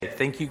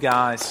Thank you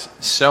guys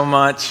so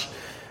much.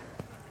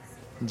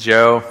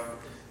 Joe,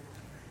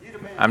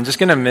 I'm just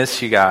going to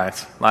miss you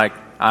guys.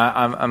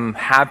 I'm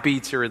happy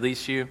to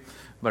release you,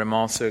 but I'm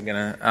also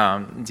going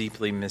to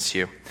deeply miss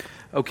you.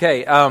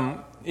 Okay,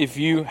 if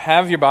you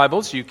have your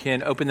Bibles, you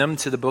can open them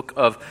to the book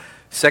of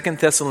 2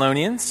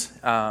 Thessalonians,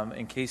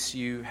 in case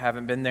you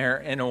haven't been there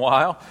in a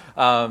while.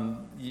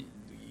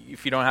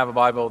 If you don't have a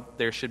Bible,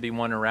 there should be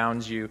one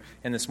around you,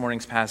 and this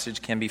morning's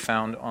passage can be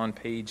found on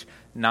page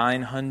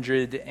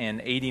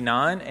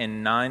 989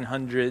 and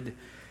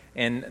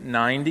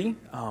 990.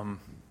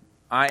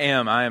 I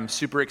am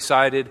super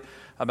excited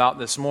about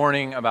this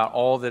morning, about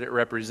all that it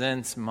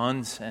represents,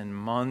 months and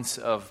months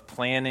of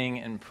planning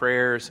and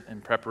prayers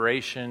and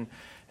preparation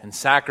and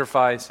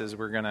sacrifice as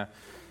we're going to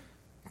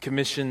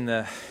commission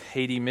the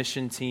Haiti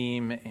mission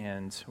team,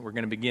 and we're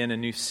going to begin a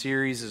new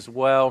series as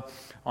well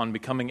on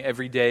becoming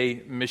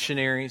everyday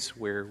missionaries,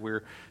 where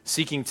we're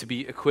seeking to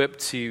be equipped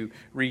to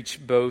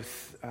reach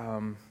both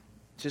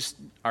just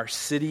our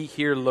city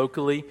here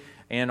locally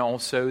and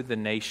also the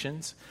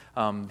nations.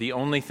 The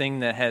only thing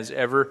that has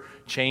ever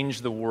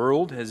changed the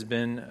world has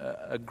been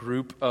a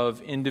group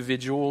of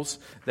individuals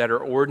that are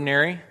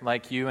ordinary,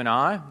 like you and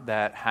I,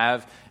 that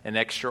have an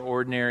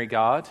extraordinary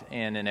God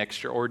and an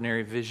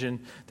extraordinary vision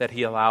that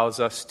He allows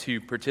us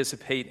to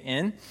participate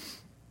in.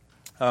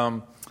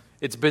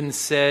 It's been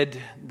said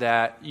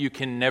that you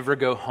can never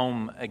go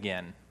home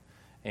again.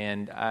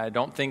 And I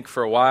don't think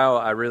for a while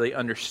I really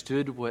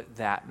understood what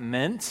that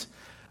meant.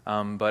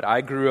 But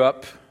I grew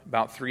up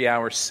about 3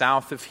 hours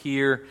south of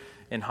here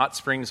in Hot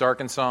Springs,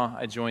 Arkansas.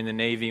 I joined the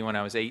Navy when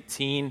I was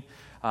 18.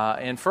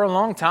 And for a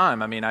long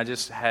time, I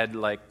just had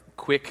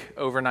quick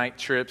overnight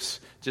trips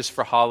just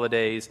for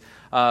holidays.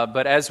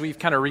 But as we've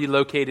kind of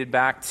relocated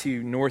back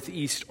to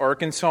northeast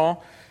Arkansas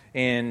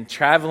and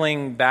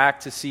traveling back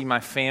to see my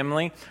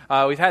family,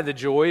 we've had the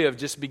joy of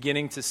just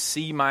beginning to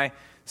see my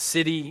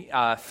city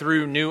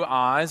through new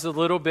eyes a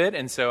little bit.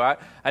 And so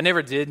I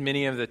never did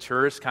many of the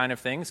tourist kind of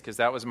things because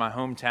that was my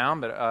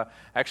hometown. But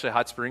actually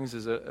Hot Springs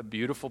is a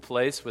beautiful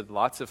place with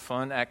lots of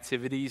fun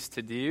activities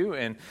to do.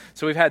 And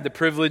so we've had the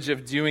privilege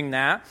of doing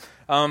that.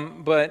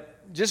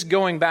 But just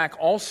going back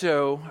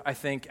also, I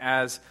think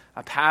as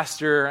a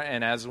pastor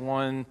and as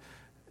one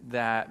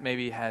that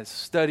maybe has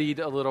studied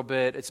a little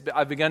bit,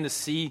 I've begun to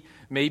see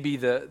maybe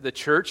the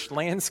church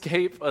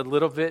landscape a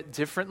little bit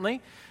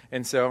differently.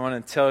 And so I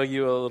want to tell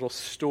you a little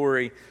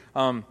story.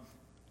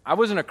 I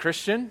wasn't a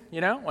Christian,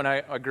 when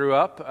I grew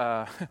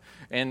up,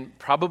 and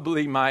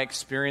probably my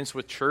experience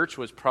with church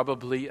was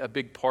probably a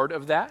big part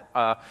of that.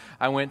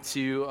 I went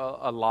to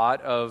a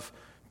lot of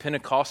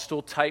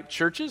Pentecostal-type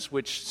churches,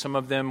 which some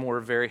of them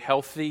were very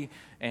healthy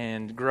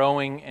and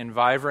growing and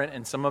vibrant,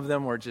 and some of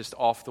them were just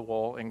off the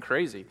wall and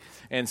crazy.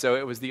 And so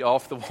it was the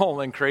off the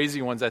wall and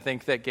crazy ones, I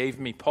think, that gave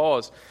me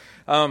pause.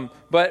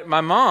 But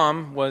my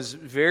mom was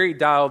very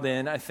dialed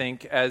in, I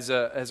think, as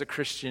a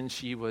Christian.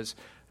 She's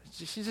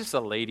just a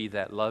lady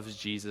that loves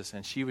Jesus,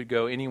 and she would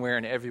go anywhere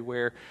and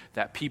everywhere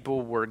that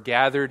people were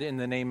gathered in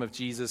the name of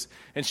Jesus.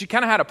 And she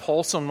kind of had a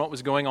pulse on what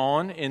was going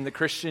on in the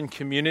Christian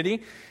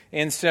community.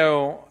 And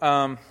so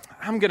I'm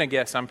going to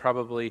guess I'm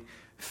probably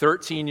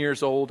 13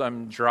 years old.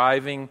 I'm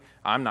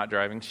not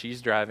driving.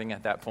 She's driving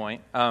at that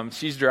point.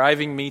 She's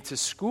driving me to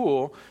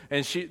school,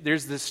 and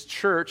there's this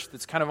church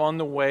that's kind of on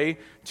the way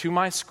to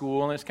my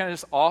school, and it's kind of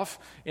just off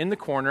in the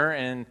corner.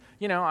 And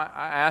I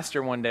asked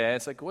her one day,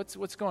 it's like,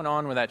 what's going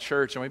on with that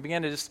church? And we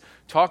began to just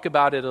talk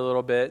about it a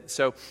little bit.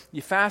 So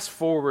you fast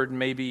forward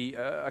maybe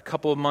a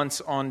couple of months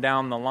on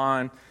down the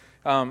line.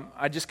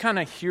 I just kind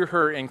of hear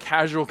her in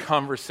casual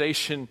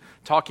conversation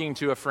talking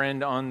to a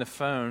friend on the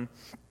phone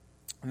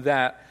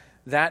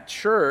that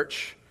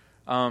church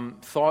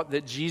thought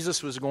that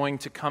Jesus was going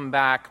to come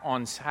back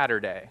on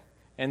Saturday.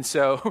 And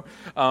so,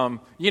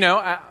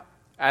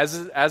 as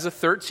a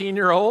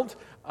 13-year-old,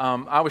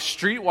 I was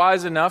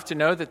streetwise enough to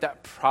know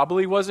that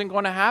probably wasn't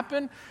going to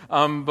happen,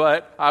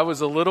 but I was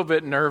a little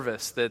bit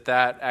nervous that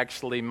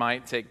actually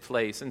might take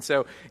place. And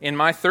so in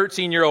my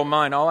 13-year-old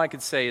mind, all I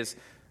could say is,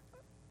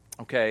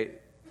 okay,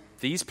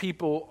 these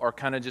people are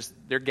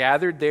they're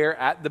gathered there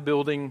at the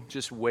building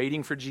just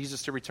waiting for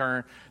Jesus to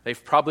return.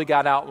 They've probably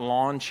got out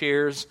lawn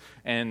chairs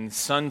and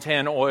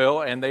suntan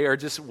oil, and they are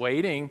just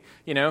waiting,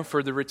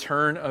 for the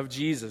return of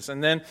Jesus.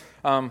 And then,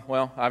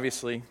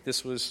 obviously,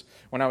 this was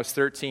when I was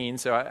 13,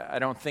 so I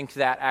don't think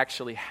that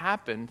actually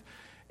happened.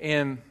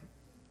 And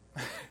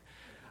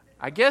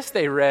I guess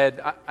they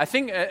read, I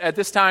think at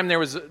this time there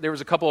was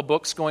a couple of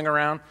books going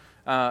around.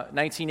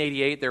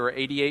 1988, there were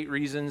 88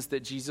 reasons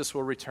that Jesus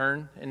will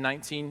return in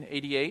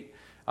 1988.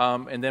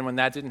 And then when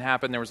that didn't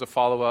happen, there was a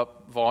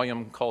follow-up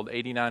volume called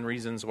 89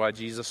 Reasons Why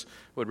Jesus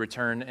Would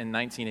Return in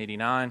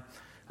 1989.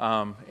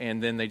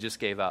 And then they just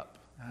gave up.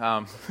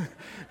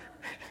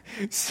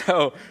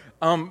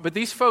 But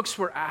these folks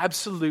were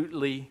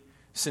absolutely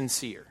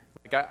sincere.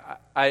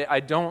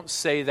 I don't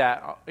say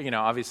that,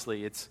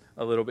 obviously it's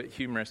a little bit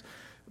humorous,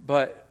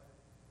 but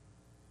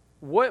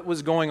what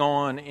was going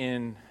on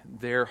in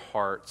their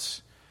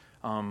hearts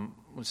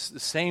was the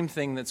same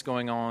thing that's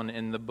going on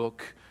in the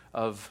book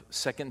of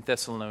 2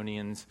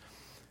 Thessalonians,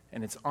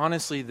 and it's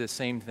honestly the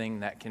same thing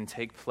that can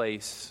take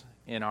place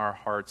in our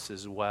hearts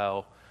as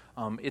well.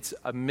 It's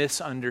a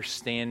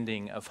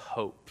misunderstanding of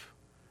hope,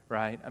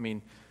 right? I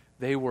mean,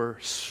 they were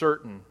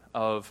certain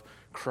of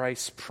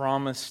Christ's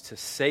promise to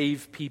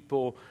save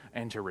people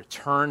and to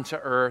return to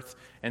earth,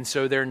 and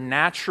so their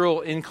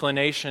natural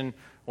inclination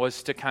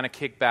was to kind of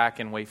kick back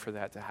and wait for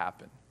that to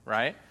happen,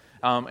 right?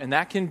 And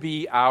that can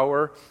be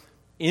our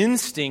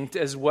instinct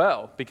as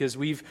well, because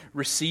we've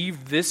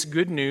received this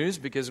good news,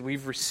 because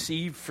we've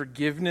received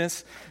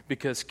forgiveness,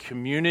 because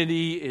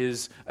community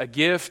is a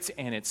gift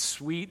and it's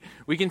sweet.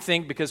 We can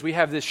think, because we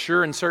have this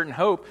sure and certain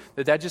hope,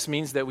 that just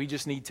means that we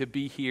just need to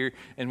be here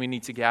and we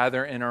need to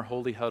gather in our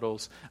holy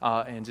huddles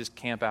and just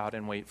camp out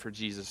and wait for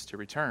Jesus to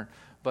return.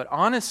 But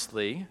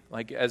honestly,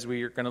 like as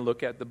we are going to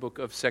look at the book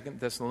of 2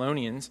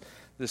 Thessalonians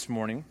this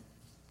morning,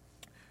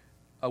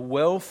 a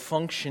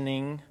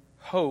well-functioning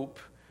hope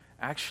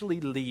actually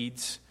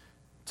leads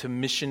to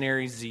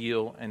missionary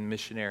zeal and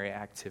missionary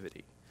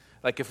activity.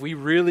 Like if we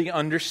really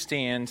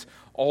understand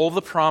all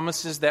the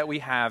promises that we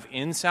have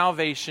in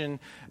salvation,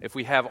 if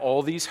we have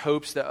all these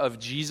hopes of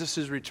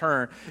Jesus'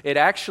 return, it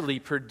actually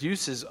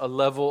produces a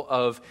level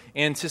of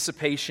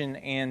anticipation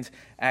and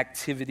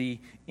activity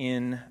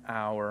in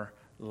our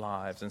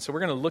lives. And so we're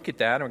going to look at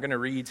that, and we're going to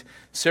read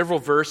several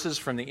verses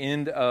from the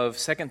end of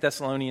 2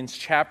 Thessalonians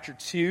chapter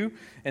 2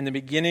 and the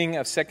beginning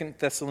of 2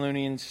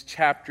 Thessalonians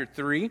chapter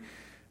 3.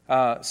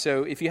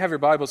 So if you have your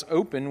Bibles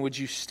open, would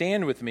you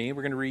stand with me?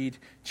 We're going to read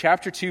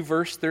chapter 2,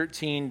 verse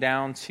 13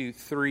 down to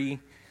 3,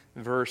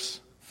 verse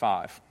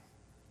 5.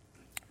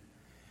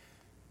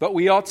 But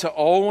we ought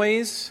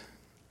always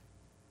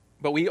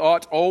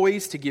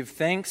to give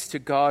thanks to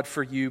God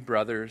for you,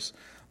 brothers,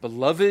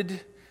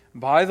 beloved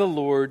by the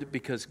Lord,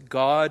 because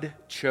God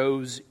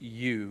chose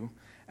you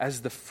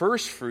as the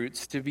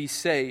firstfruits to be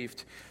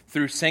saved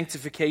through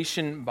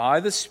sanctification by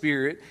the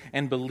Spirit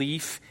and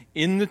belief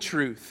in the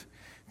truth.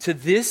 To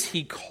this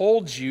He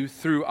called you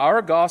through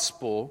our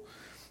gospel,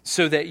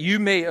 so that you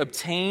may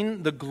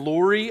obtain the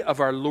glory of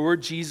our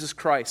Lord Jesus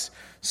Christ.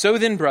 So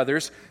then,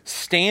 brothers,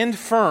 stand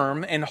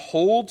firm and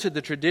hold to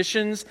the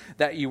traditions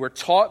that you were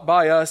taught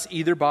by us,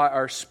 either by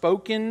our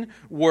spoken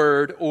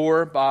word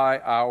or by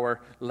our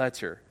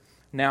letter.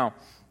 Now,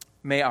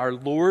 may our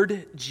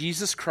Lord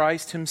Jesus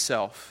Christ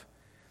Himself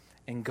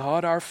and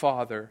God our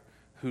Father,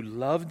 who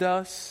loved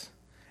us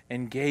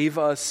and gave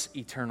us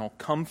eternal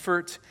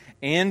comfort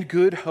and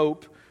good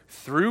hope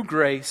through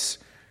grace,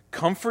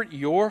 comfort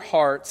your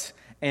hearts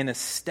and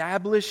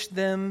establish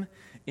them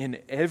in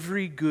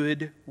every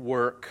good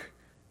work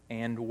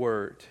and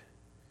word.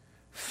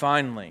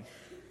 Finally,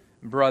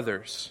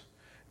 brothers,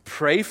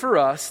 pray for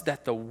us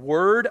that the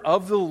word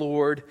of the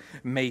Lord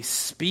may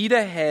speed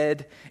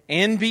ahead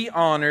and be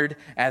honored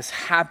as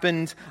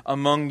happened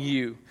among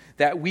you,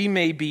 that we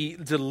may be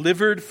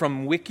delivered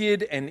from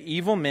wicked and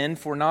evil men,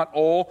 for not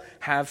all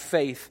have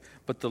faith,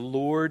 but the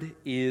Lord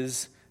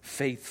is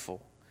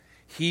faithful.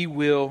 He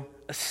will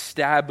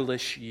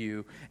establish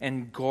you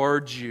and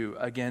guard you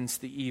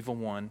against the evil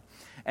one.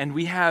 And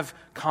we have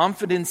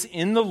confidence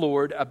in the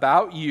Lord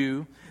about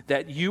you,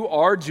 that you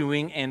are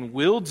doing and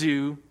will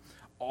do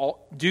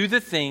the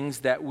things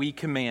that we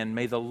command.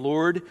 May the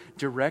Lord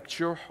direct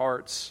your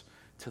hearts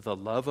to the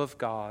love of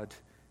God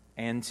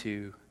and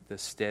to the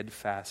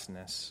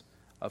steadfastness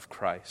of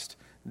Christ.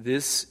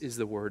 This is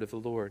the word of the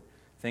Lord.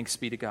 Thanks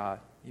be to God.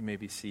 You may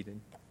be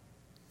seated.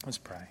 Let's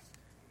pray.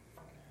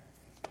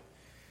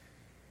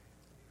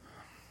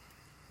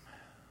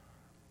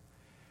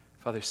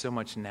 Father, so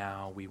much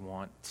now we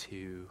want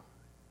to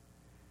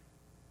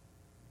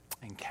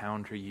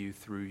encounter you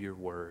through your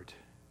word.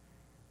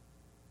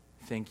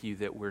 Thank you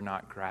that we're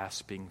not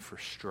grasping for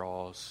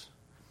straws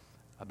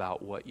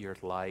about what you're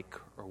like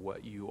or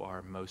what you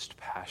are most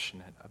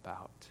passionate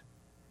about.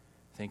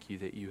 Thank you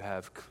that you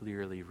have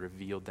clearly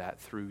revealed that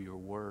through your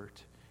word.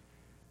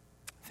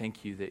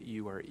 Thank you that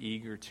you are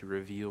eager to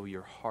reveal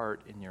your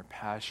heart and your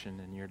passion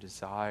and your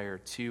desire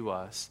to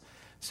us,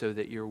 so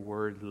that your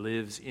word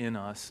lives in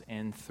us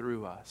and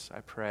through us. I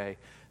pray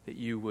that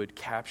you would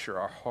capture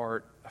our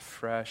heart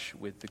afresh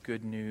with the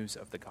good news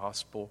of the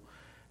gospel,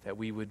 that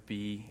we would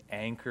be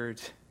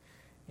anchored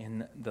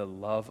in the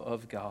love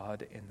of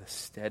God and the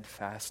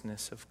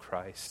steadfastness of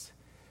Christ.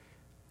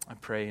 I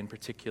pray in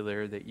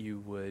particular that you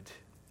would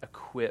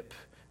equip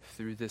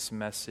through this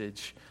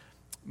message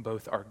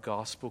both our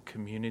gospel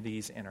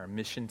communities and our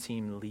mission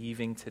team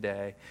leaving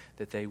today,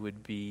 that they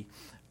would be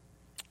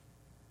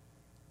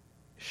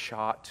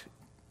shot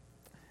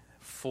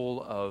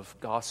full of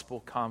gospel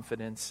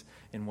confidence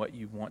in what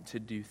you want to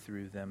do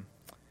through them.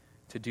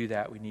 To do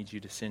that, we need you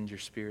to send your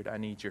Spirit. I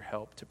need your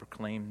help to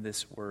proclaim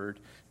this word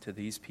to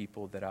these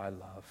people that I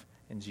love.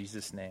 In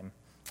Jesus' name,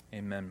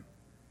 amen.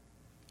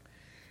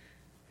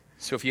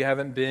 So if you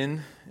haven't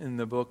been in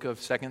the book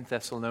of 2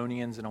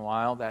 Thessalonians in a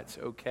while, that's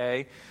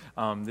okay.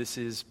 This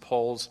is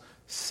Paul's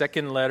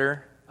second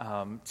letter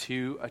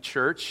to a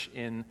church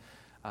in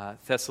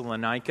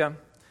Thessalonica.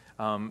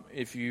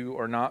 If you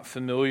are not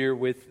familiar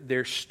with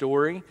their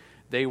story,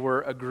 they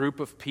were a group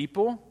of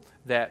people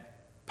that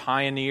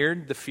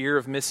pioneered the fear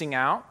of missing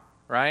out,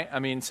 right? I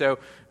mean, so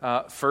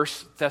 1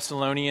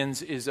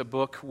 Thessalonians is a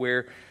book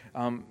where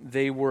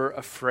they were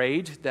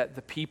afraid that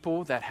the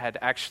people that had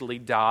actually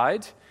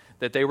died,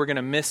 that they were going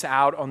to miss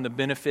out on the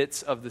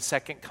benefits of the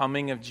second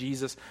coming of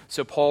Jesus.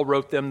 So Paul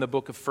wrote them the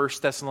book of 1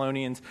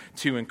 Thessalonians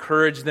to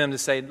encourage them to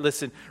say,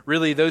 listen,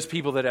 really those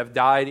people that have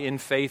died in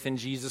faith in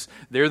Jesus,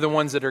 they're the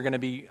ones that are going to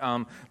be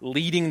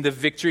leading the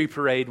victory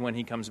parade when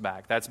he comes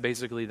back. That's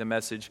basically the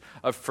message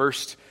of 1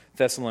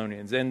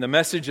 Thessalonians. And the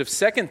message of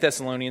 2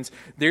 Thessalonians,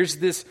 there's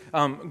this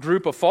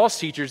group of false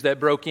teachers that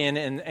broke in,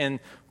 and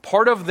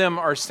part of them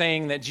are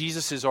saying that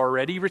Jesus is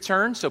already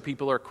returned, so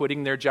people are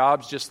quitting their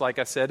jobs, just like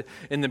I said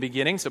in the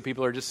beginning, so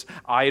people are just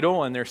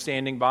idle and they're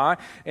standing by.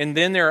 And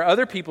then there are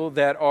other people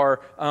that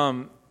are,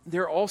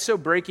 they're also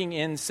breaking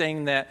in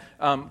saying that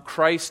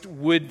Christ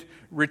would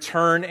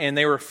return, and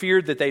they were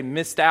feared that they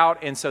missed out,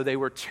 and so they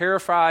were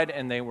terrified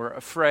and they were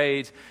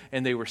afraid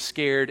and they were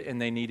scared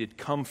and they needed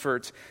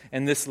comfort.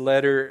 And this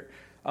letter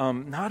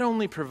not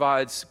only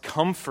provides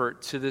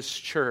comfort to this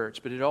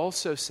church, but it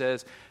also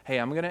says, hey,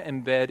 I'm going to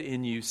embed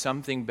in you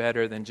something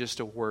better than just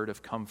a word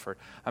of comfort.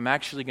 I'm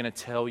actually going to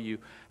tell you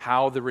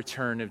how the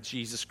return of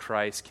Jesus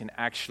Christ can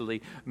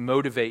actually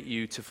motivate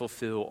you to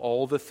fulfill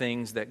all the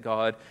things that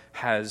God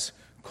has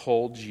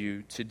called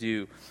you to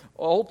do.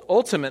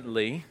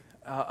 Ultimately,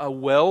 a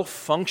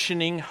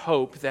well-functioning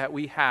hope that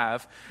we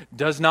have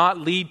does not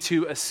lead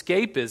to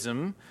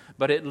escapism,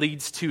 but it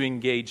leads to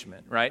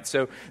engagement, right?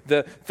 So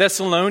the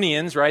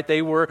Thessalonians, right,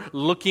 they were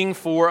looking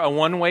for a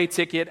one-way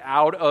ticket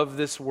out of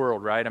this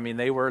world, right? I mean,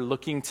 they were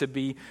looking to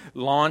be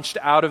launched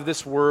out of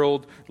this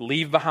world,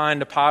 leave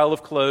behind a pile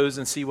of clothes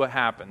and see what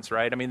happens,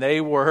 right? I mean, they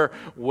were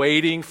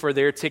waiting for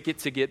their ticket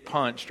to get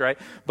punched, right?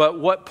 But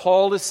what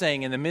Paul is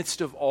saying in the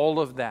midst of all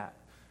of that,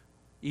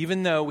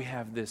 even though we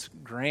have this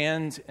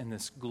grand and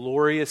this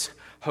glorious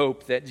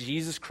hope that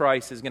Jesus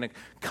Christ is going to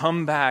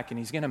come back and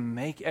he's going to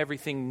make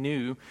everything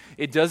new,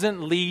 it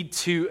doesn't lead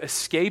to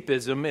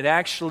escapism. It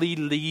actually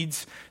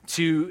leads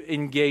to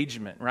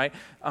engagement, right?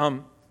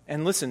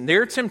 And listen,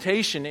 their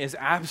temptation is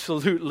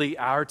absolutely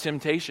our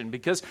temptation,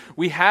 because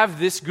we have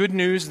this good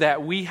news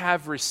that we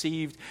have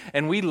received,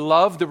 and we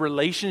love the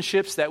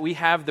relationships that we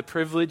have the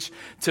privilege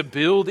to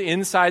build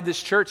inside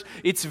this church.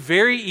 It's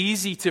very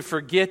easy to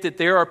forget that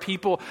there are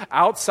people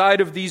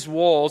outside of these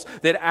walls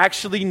that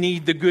actually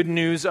need the good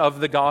news of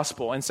the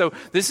gospel. And so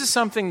this is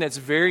something that's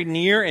very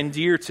near and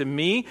dear to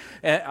me,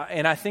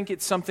 and I think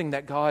it's something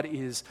that God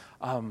is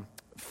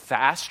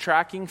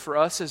fast-tracking for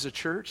us as a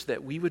church,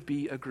 that we would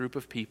be a group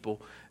of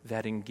people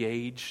that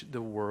engage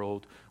the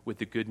world with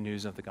the good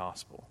news of the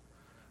gospel.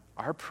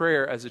 Our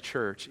prayer as a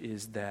church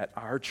is that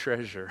our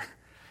treasure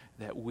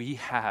that we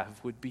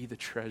have would be the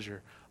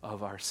treasure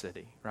of our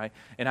city, right?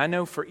 And I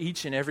know for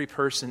each and every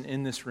person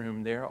in this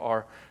room, there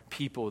are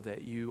people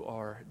that you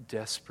are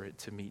desperate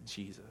to meet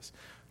Jesus.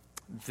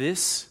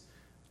 This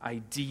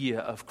idea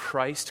of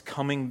Christ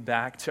coming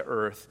back to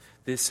earth,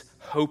 this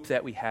hope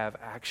that we have,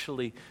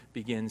 actually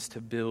begins to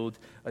build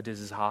a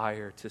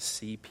desire to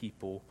see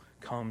people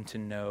come to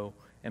know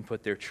and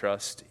put their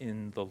trust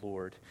in the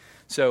Lord.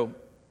 So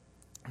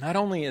not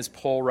only is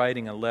Paul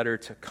writing a letter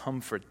to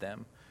comfort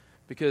them,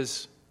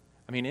 because,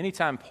 I mean,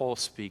 anytime Paul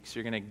speaks,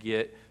 you're going to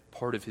get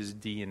part of his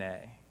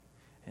DNA.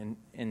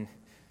 And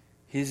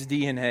his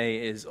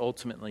DNA is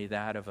ultimately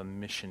that of a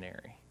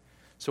missionary.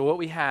 So what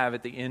we have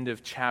at the end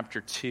of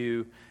chapter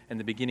 2 and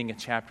the beginning of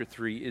chapter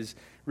 3 is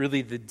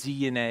really the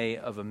DNA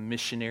of a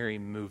missionary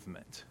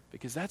movement,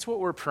 because that's what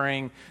we're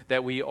praying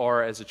that we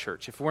are as a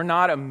church. If we're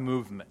not a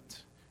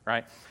movement,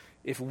 right?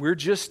 If we're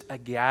just a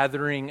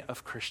gathering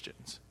of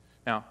Christians.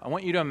 Now, I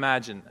want you to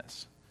imagine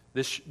this.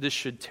 This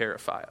should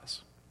terrify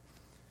us.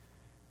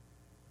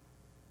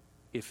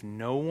 If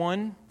no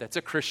one that's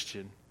a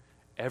Christian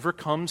ever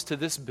comes to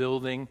this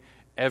building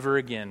ever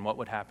again, what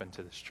would happen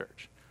to this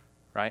church?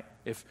 Right?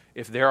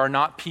 If there are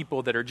not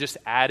people that are just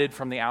added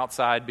from the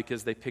outside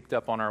because they picked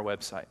up on our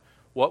website,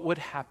 what would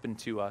happen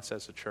to us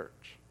as a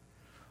church?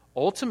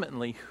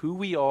 Ultimately, who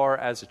we are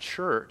as a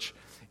church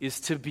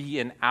is to be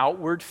an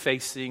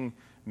outward-facing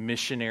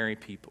missionary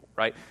people,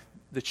 right?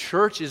 The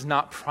church is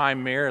not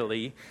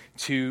primarily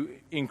to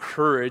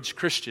encourage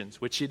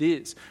Christians, which it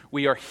is.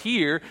 We are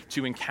here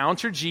to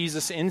encounter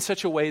Jesus in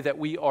such a way that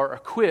we are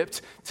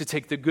equipped to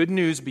take the good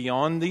news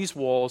beyond these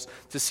walls,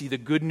 to see the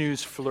good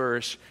news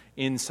flourish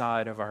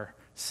inside of our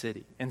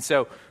city. And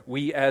so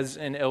we as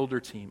an elder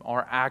team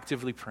are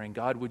actively praying,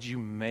 God, would you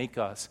make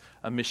us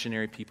a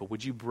missionary people?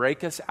 Would you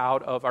break us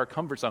out of our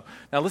comfort zone?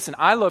 Now listen,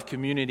 I love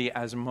community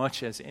as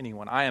much as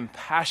anyone. I am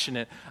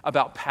passionate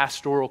about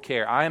pastoral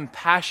care. I am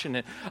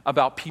passionate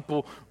about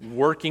people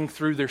working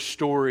through their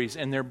stories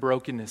and their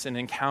brokenness and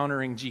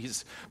encountering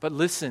Jesus. But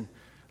listen,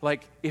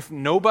 like, if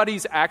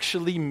nobody's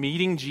actually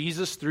meeting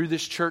Jesus through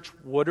this church,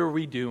 what are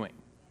we doing?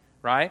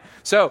 Right?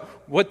 So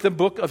what the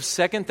book of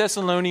 2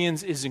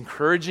 Thessalonians is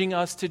encouraging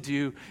us to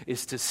do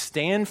is to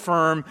stand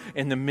firm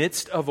in the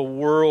midst of a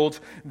world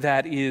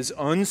that is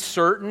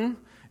uncertain,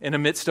 in the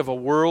midst of a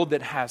world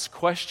that has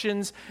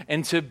questions,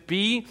 and to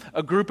be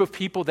a group of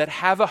people that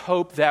have a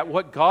hope that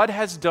what God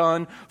has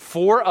done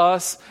for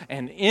us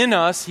and in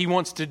us, He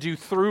wants to do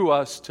through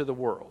us to the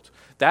world.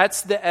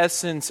 That's the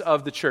essence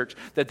of the church,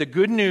 that the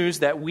good news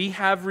that we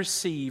have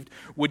received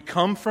would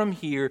come from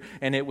here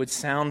and it would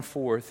sound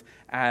forth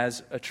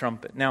as a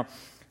trumpet. Now,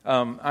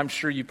 I'm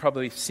sure you've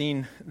probably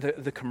seen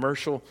the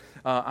commercial.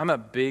 I'm a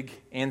big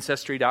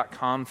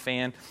Ancestry.com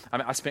fan.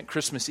 I spent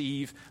Christmas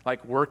Eve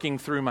working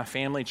through my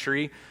family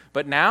tree.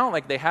 But now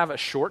they have a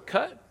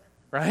shortcut,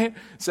 right?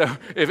 So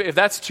if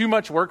that's too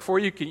much work for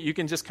you, you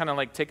can just kind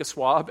of take a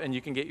swab and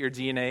you can get your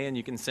DNA and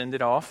you can send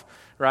it off,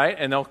 right?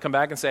 And they'll come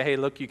back and say, hey,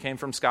 look, you came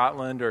from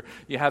Scotland, or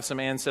you have some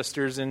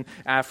ancestors in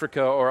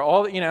Africa, or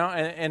all,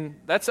 and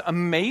that's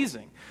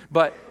amazing.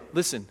 But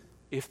listen,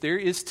 if there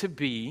is to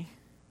be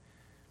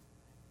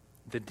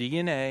the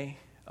DNA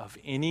of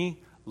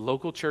any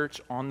local church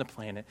on the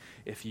planet,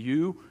 if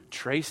you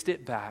traced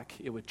it back,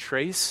 it would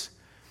trace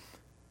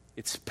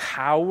its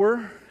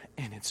power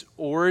and its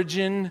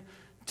origin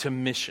to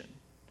mission.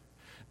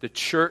 This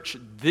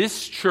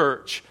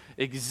church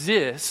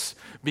exists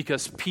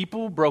because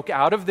people broke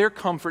out of their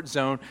comfort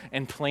zone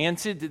and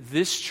planted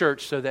this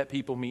church so that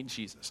people meet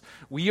Jesus.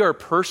 We are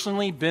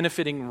personally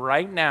benefiting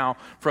right now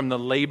from the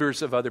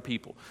labors of other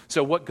people.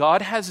 So what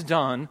God has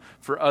done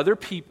for other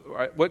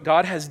people, what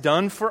God has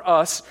done for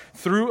us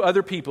through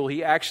other people,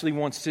 He actually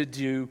wants to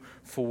do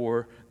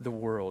for the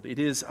world. It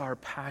is our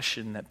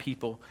passion that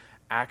people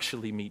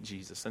actually meet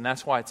Jesus. And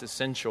that's why it's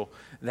essential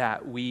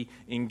that we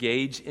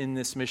engage in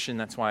this mission.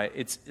 That's why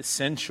it's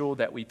essential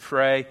that we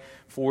pray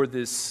for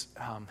this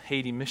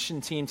Haiti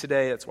mission team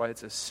today. That's why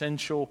it's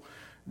essential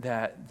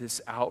that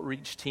this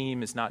outreach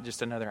team is not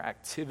just another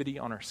activity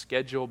on our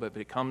schedule, but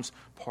becomes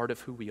part of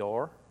who we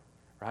are,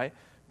 right?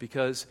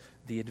 Because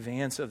the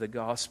advance of the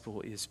gospel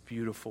is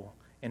beautiful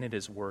and it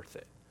is worth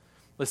it.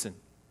 Listen,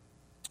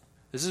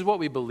 this is what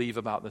we believe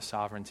about the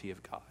sovereignty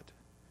of God.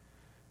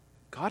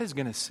 God is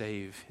going to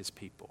save His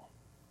people,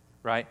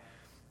 right?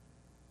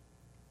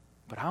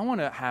 But I want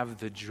to have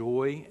the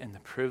joy and the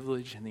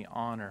privilege and the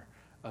honor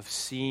of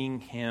seeing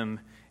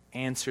Him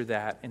answer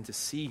that and to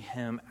see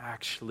Him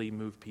actually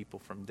move people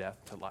from death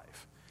to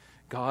life.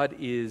 God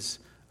is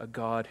a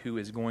God who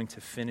is going to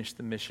finish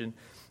the mission.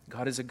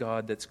 God is a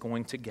God that's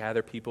going to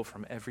gather people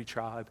from every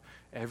tribe,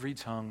 every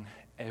tongue,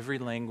 every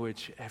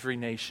language, every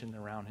nation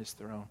around His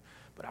throne.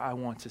 But I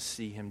want to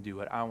see Him do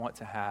it. I want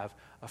to have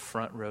a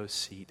front row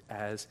seat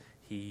as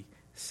He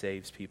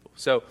saves people.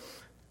 So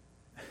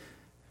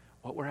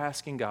what we're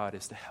asking God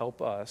is to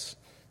help us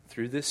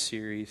through this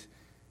series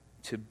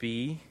to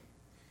be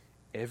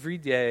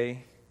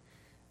everyday,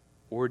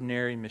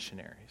 ordinary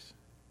missionaries.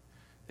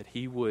 That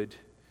He would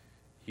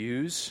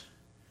use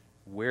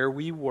where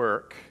we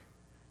work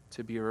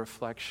to be a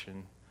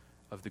reflection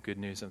of the good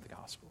news of the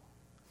gospel.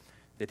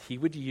 That He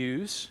would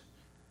use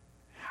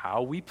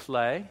how we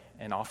play,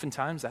 and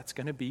oftentimes that's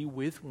going to be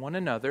with one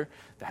another,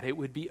 that it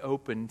would be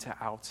open to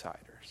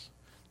outsiders.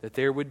 That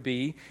there would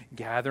be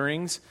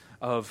gatherings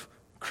of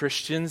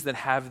Christians that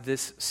have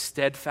this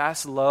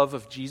steadfast love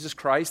of Jesus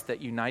Christ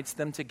that unites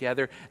them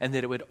together, and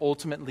that it would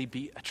ultimately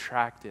be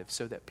attractive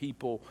so that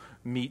people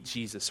meet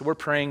Jesus. So we're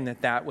praying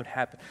that that would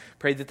happen.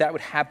 Pray that that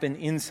would happen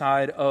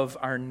inside of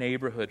our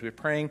neighborhood. We're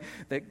praying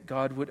that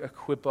God would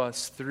equip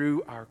us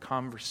through our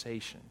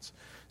conversations.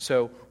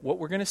 So what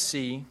we're going to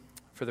see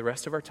for the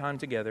rest of our time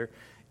together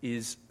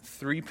is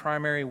three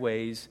primary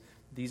ways.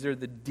 These are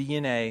the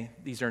DNA,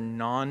 these are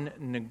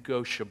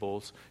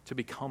non-negotiables to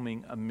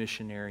becoming a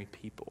missionary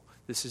people.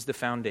 This is the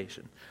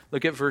foundation.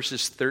 Look at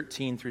verses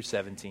 13 through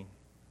 17.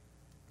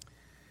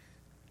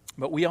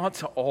 But we ought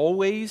to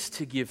always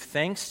to give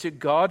thanks to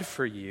God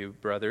for you,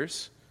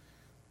 brothers,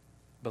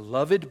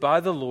 beloved by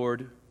the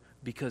Lord,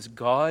 because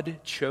God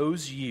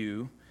chose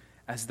you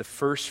as the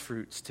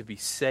firstfruits to be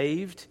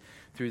saved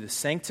through the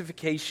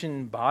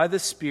sanctification by the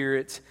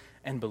Spirit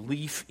and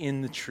belief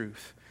in the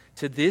truth.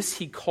 To this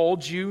He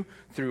called you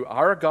through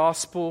our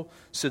gospel,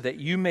 so that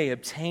you may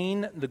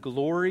obtain the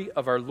glory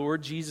of our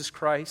Lord Jesus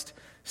Christ.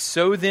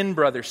 So then,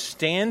 brothers,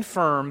 stand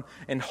firm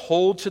and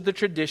hold to the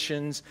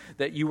traditions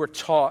that you were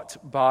taught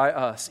by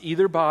us,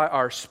 either by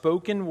our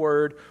spoken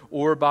word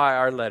or by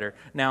our letter.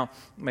 Now,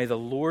 may the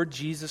Lord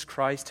Jesus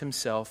Christ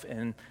Himself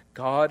and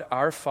God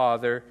our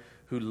Father,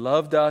 who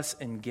loved us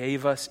and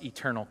gave us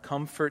eternal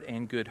comfort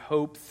and good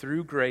hope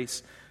through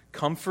grace,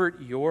 comfort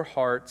your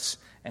hearts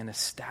and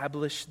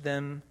establish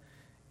them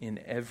in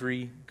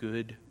every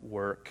good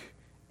work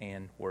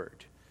and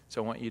word.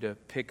 So I want you to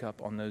pick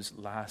up on those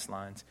last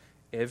lines.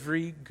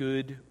 Every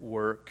good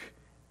work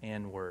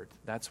and word.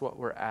 That's what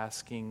we're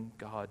asking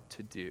God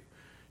to do.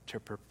 To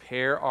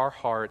prepare our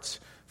hearts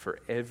for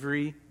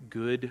every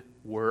good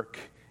work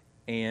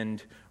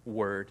and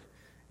word.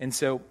 And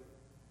so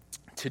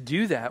to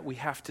do that, we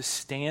have to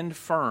stand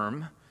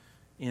firm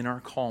in our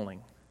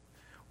calling.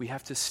 We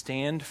have to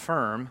stand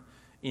firm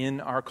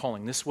in our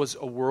calling. This was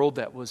a world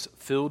that was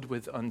filled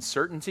with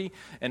uncertainty,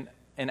 and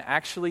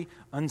actually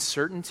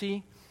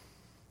uncertainty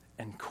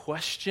and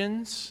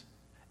questions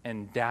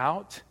and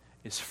doubt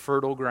is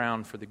fertile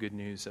ground for the good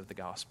news of the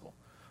gospel.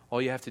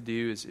 All you have to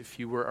do is, if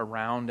you were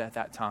around at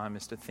that time,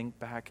 is to think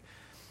back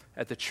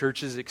at the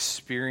church's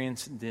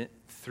experience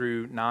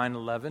through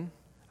 9/11.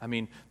 I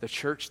mean, the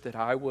church that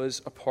I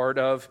was a part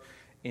of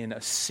in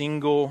a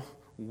single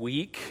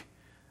week,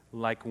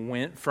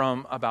 went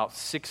from about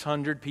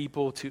 600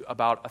 people to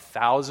about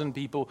 1,000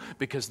 people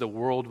because the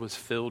world was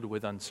filled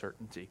with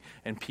uncertainty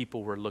and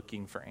people were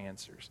looking for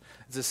answers.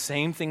 It's the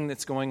same thing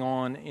that's going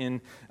on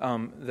in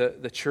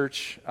the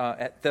church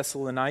at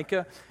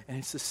Thessalonica, and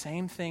it's the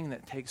same thing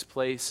that takes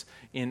place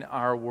in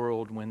our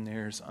world when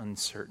there's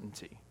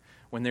uncertainty,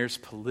 when there's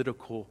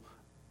political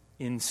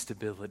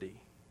instability,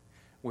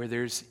 where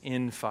there's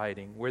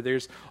infighting, where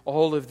there's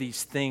all of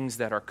these things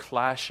that are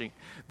clashing.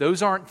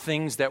 Those aren't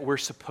things that we're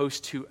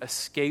supposed to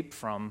escape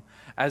from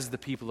as the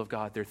people of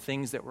God. They're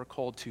things that we're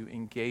called to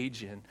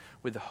engage in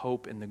with the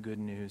hope and the good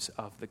news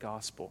of the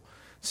gospel.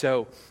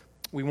 So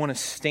we want to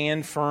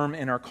stand firm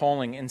in our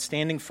calling, and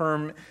standing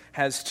firm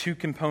has two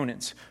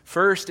components.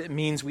 First, it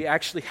means we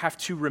actually have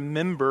to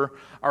remember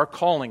our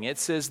calling. It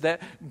says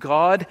that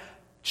God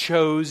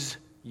chose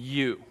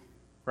you.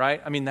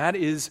 Right? I mean, that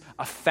is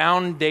a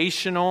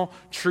foundational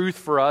truth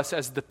for us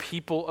as the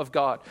people of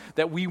God,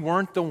 that we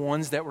weren't the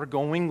ones that were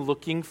going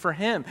looking for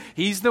Him.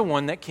 He's the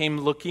one that came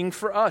looking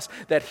for us,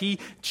 that He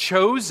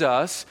chose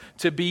us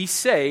to be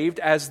saved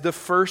as the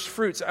first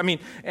fruits. I mean,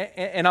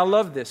 and I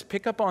love this.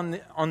 Pick up on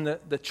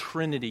the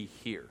Trinity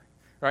here,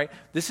 right?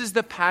 This is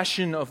the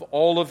passion of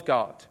all of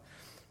God.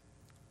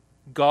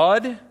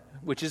 God,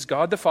 which is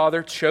God the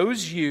Father,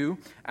 chose you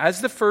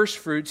as the first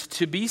fruits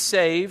to be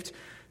saved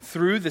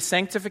through the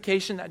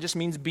sanctification. That just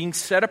means being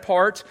set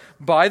apart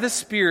by the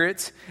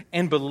Spirit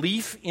and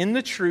belief in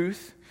the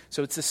truth.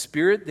 So it's the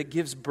Spirit that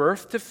gives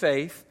birth to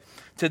faith.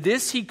 To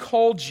this He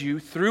called you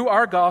through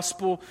our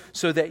gospel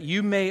so that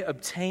you may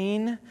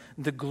obtain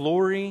the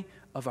glory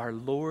of our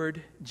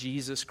Lord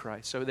Jesus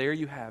Christ. So there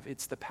you have.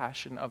 It's the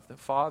passion of the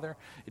Father,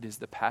 it is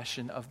the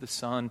passion of the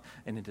Son,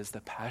 and it is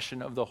the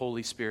passion of the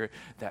Holy Spirit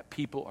that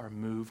people are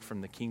moved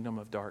from the kingdom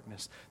of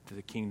darkness to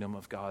the kingdom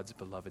of God's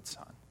beloved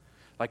Son.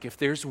 If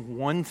there's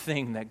one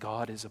thing that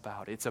God is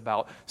about, it's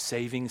about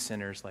saving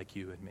sinners like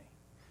you and me.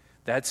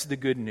 That's the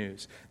good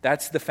news.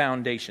 That's the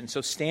foundation.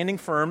 So standing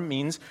firm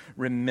means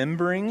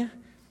remembering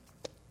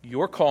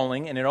your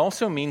calling, and it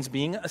also means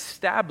being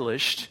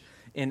established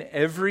in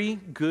every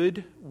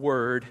good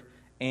word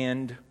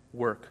and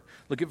work.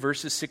 Look at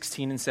verses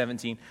 16 and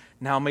 17.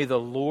 Now may the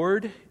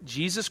Lord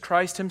Jesus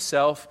Christ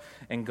Himself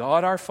and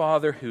God our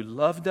Father, who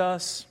loved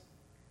us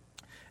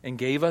and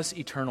gave us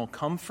eternal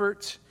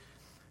comfort,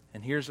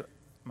 and here's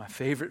my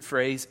favorite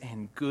phrase,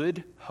 and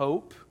good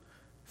hope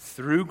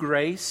through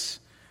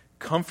grace,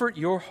 comfort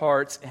your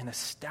hearts and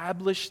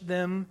establish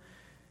them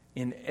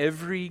in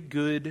every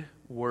good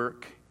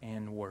work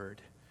and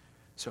word.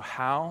 So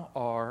how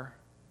are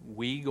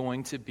we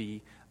going to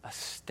be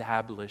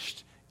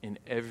established in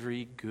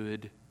every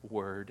good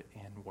word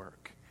and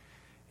work?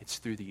 It's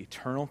through the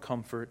eternal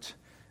comfort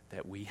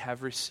that we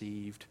have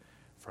received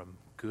from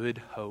good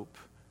hope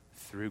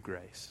through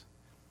grace.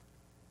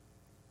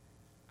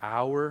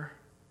 Our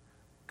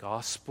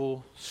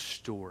gospel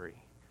story,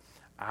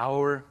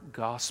 our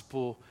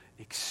gospel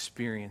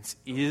experience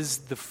is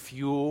the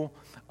fuel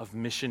of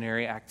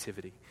missionary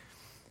activity.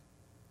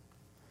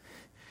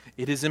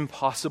 It is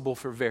impossible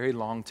for very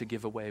long to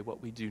give away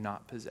what we do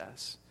not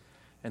possess.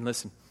 And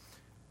listen,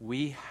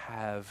 we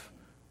have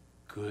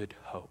good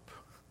hope.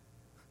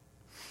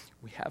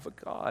 We have a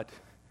God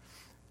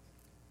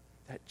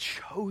that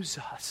chose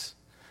us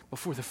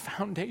before the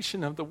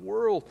foundation of the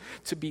world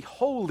to be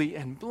holy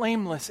and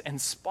blameless and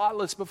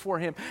spotless before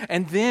Him.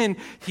 And then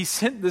He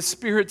sent the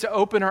Spirit to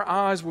open our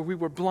eyes where we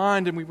were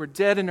blind and we were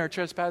dead in our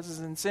trespasses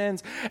and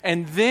sins.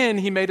 And then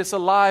He made us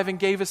alive and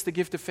gave us the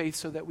gift of faith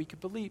so that we could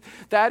believe.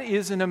 That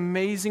is an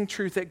amazing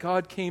truth, that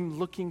God came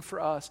looking for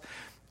us.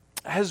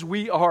 As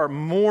we are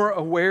more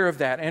aware of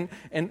that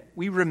and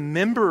we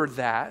remember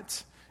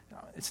that,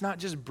 it's not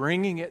just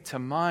bringing it to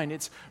mind,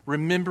 it's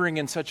remembering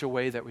in such a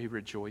way that we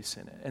rejoice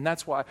in it. And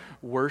that's why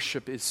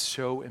worship is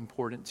so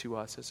important to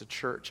us as a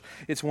church.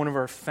 It's one of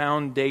our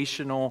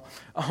foundational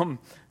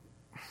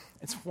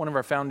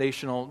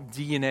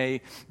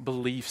DNA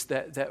beliefs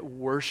that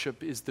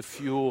worship is the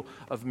fuel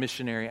of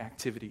missionary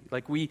activity.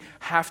 We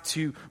have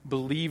to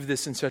believe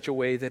this in such a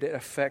way that it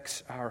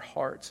affects our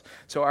hearts.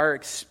 So our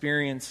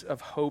experience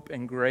of hope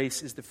and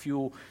grace is the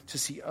fuel to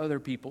see other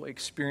people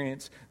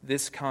experience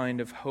this kind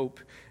of hope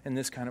and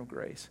this kind of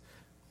grace.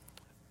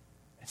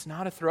 It's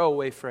not a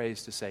throwaway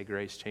phrase to say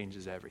grace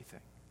changes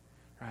everything,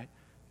 right?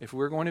 If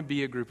we're going to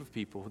be a group of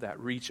people that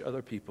reach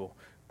other people,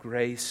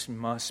 grace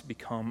must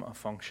become a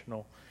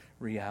functional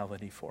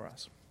reality for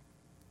us.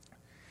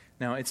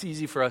 Now, it's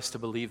easy for us to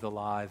believe the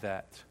lie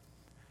that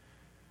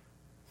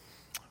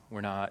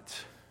we're not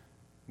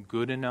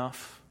good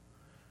enough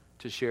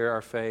to share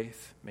our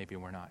faith. Maybe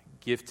we're not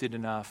gifted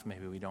enough.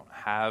 Maybe we don't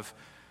have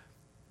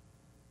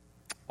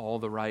all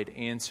the right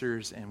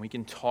answers, and we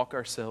can talk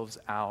ourselves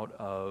out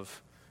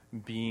of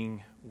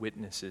being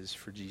witnesses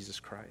for Jesus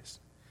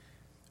Christ.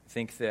 I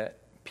think that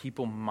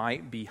people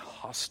might be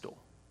hostile.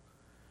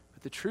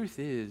 But the truth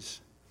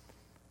is,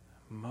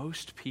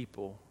 most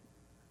people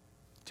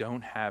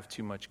don't have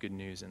too much good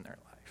news in their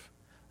life.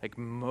 Like,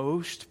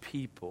 most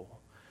people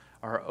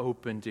are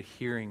open to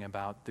hearing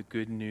about the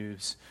good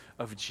news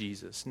of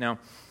Jesus. Now,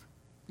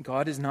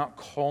 God is not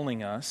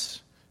calling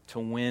us to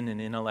win an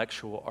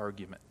intellectual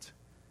argument.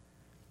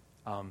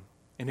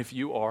 And if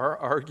you are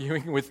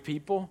arguing with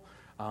people,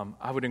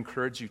 I would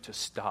encourage you to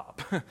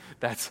stop.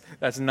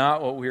 That's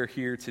not what we're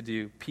here to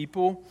do.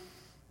 People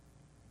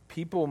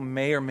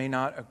may or may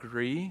not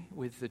agree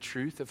with the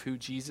truth of who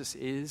Jesus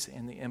is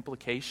and the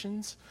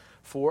implications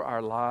for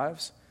our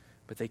lives,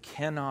 but they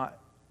cannot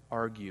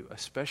argue,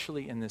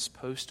 especially in this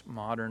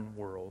postmodern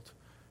world,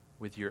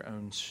 with your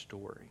own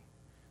story.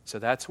 So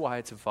that's why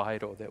it's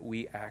vital that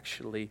we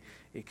actually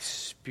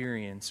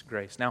experience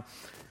grace. Now,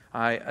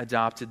 I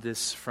adopted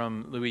this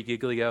from Louis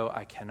Giglio.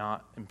 I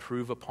cannot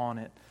improve upon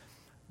it.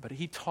 But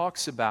he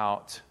talks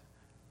about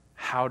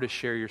how to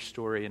share your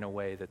story in a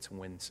way that's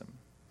winsome.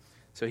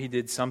 So he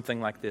did something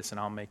like this, and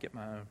I'll make it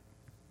my own.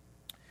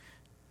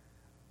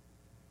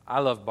 I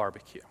love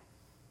barbecue.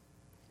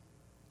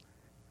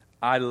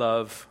 I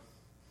love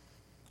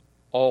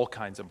all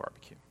kinds of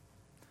barbecue.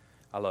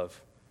 I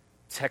love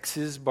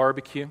Texas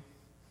barbecue.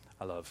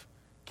 I love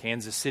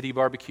Kansas City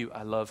barbecue.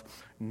 I love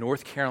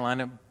North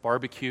Carolina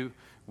barbecue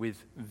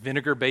with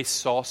vinegar-based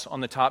sauce on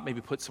the top.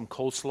 Maybe put some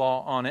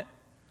coleslaw on it.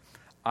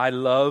 I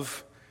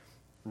love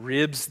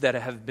ribs that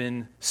have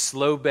been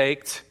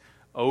slow-baked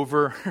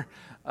over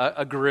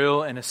a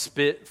grill and a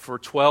spit for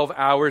 12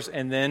 hours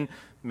and then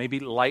maybe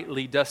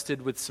lightly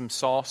dusted with some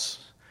sauce.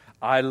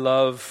 I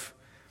love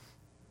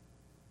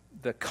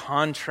the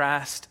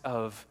contrast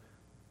of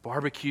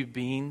barbecue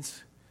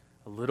beans,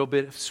 a little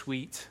bit of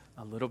sweet,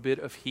 a little bit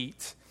of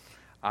heat.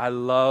 I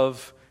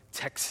love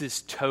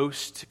Texas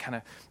toast to kind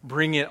of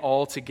bring it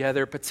all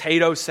together.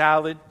 Potato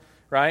salad,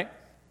 right?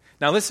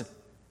 Now listen,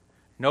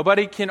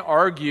 nobody can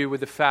argue with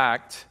the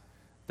fact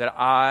that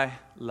I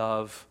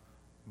love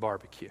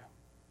barbecue.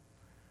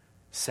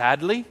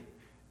 Sadly,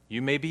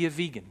 you may be a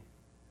vegan,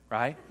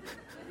 right?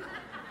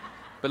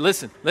 But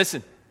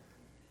listen.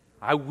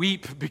 I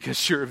weep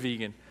because you're a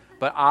vegan.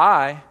 But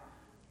I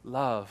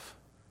love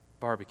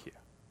barbecue,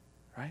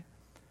 right?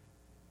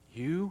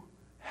 You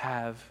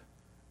have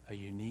a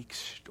unique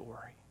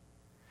story.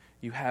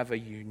 You have a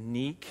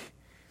unique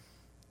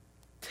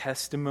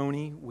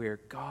testimony where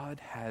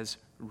God has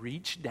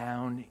reached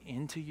down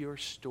into your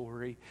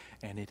story,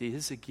 and it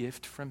is a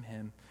gift from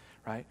Him,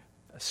 right?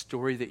 A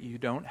story that you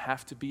don't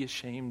have to be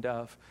ashamed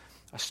of,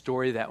 a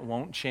story that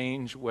won't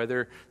change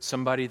whether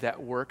somebody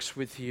that works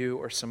with you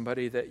or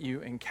somebody that you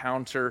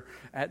encounter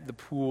at the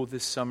pool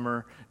this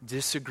summer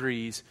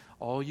disagrees.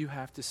 All you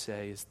have to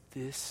say is,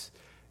 this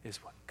is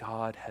what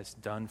God has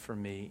done for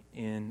me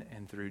in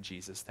and through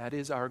Jesus. That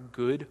is our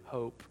good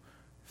hope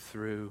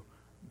through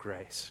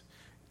grace.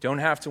 Don't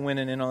have to win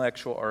an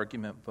intellectual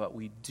argument, but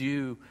we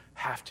do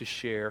have to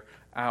share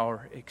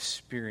our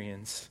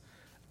experience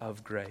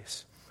of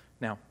grace.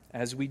 Now,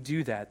 as we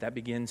do that, that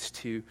begins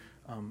to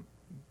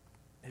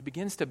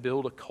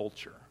build a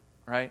culture,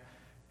 right?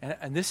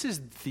 And this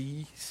is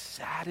the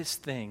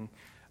saddest thing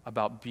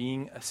about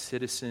being a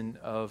citizen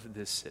of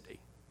this city,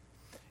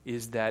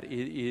 is that it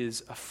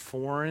is a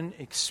foreign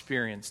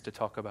experience to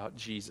talk about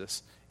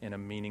Jesus in a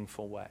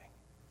meaningful way,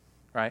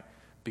 right?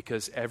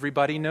 Because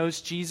everybody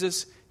knows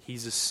Jesus,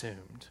 He's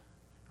assumed,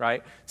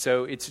 right?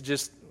 So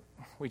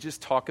we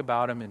just talk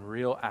about Him in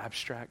real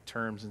abstract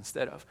terms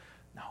instead of,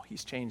 no,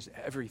 He's changed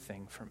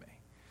everything for me.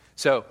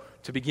 So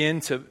to begin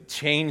to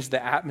change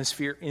the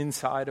atmosphere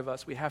inside of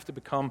us, we have to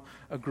become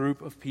a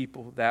group of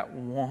people that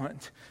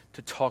want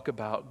to talk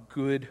about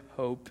good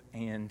hope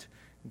and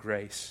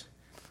grace.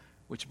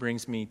 Which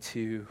brings me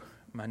to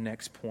my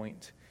next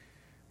point,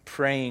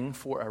 praying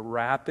for a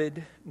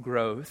rapid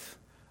growth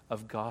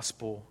of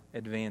gospel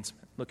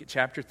advancement. Look at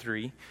chapter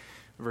 3,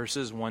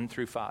 verses 1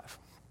 through 5.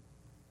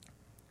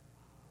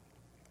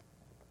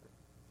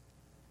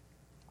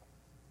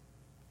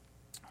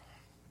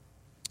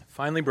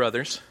 Finally,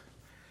 brothers,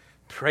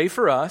 pray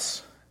for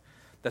us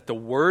that the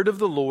word of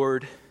the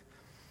Lord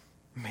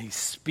may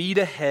speed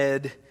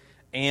ahead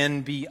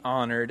and be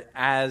honored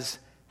as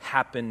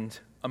happened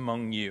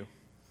among you,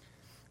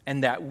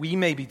 and that we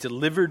may be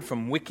delivered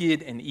from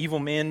wicked and evil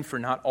men, for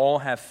not all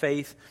have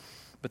faith,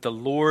 but the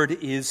Lord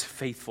is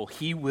faithful.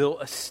 He will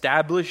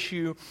establish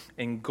you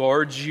and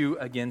guard you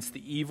against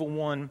the evil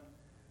one.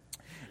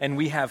 And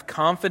we have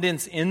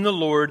confidence in the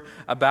Lord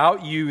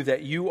about you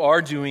that you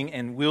are doing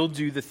and will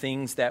do the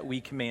things that we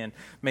command.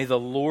 May the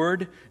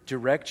Lord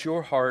direct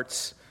your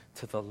hearts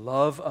to the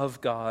love of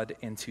God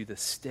and to the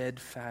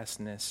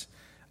steadfastness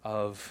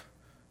of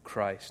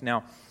Christ.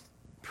 Now,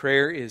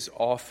 prayer is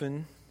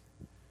often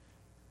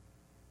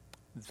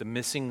the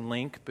missing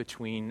link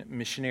between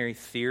missionary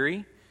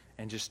theory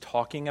and just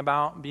talking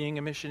about being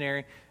a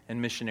missionary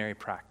and missionary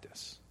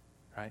practice,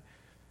 right?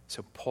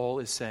 So Paul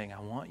is saying,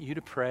 I want you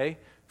to pray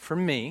for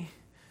me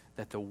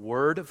that the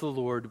word of the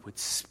Lord would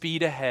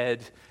speed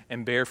ahead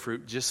and bear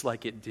fruit just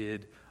like it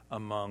did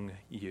among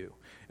you.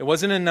 It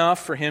wasn't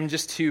enough for him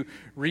just to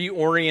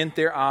reorient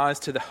their eyes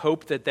to the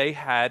hope that they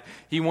had.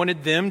 He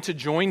wanted them to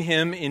join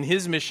him in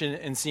his mission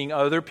in seeing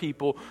other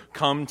people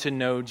come to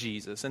know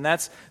Jesus. And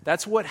that's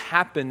what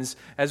happens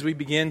as we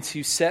begin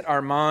to set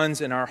our minds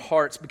and our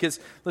hearts. Because,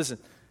 listen,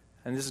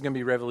 and this is going to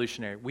be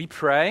revolutionary, we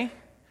pray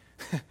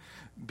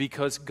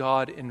because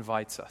God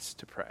invites us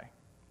to pray.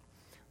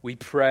 We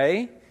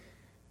pray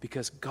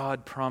because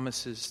God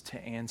promises to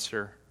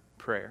answer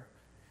prayer.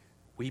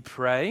 We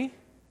pray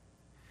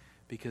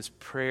because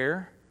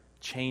prayer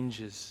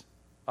changes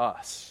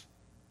us,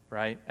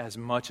 right? As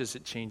much as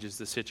it changes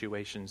the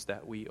situations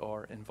that we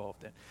are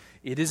involved in.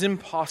 It is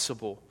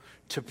impossible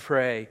to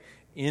pray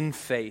in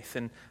faith.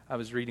 And I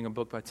was reading a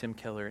book by Tim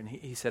Keller, and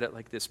he said it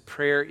like this: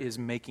 prayer is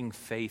making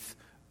faith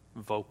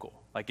vocal.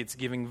 Like it's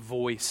giving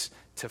voice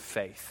to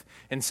faith.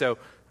 And so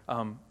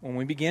when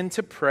we begin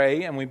to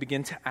pray and we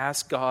begin to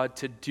ask God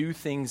to do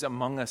things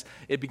among us,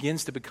 it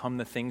begins to become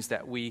the things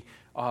that we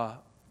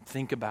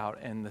think about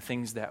and the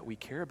things that we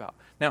care about.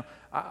 Now,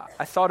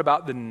 I thought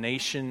about the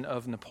nation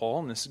of Nepal,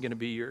 and this is going to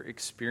be your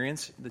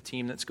experience, the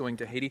team that's going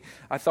to Haiti.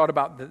 I thought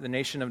about the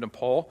nation of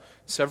Nepal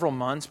several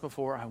months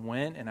before I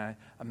went, and I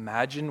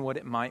imagined what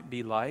it might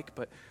be like.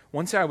 But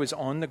once I was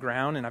on the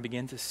ground and I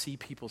began to see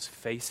people's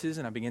faces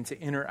and I began to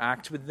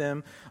interact with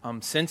them,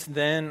 since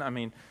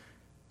then,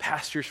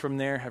 pastors from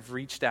there have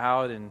reached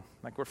out, and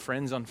like we're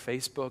friends on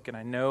Facebook, and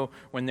I know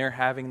when they're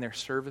having their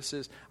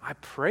services, I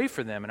pray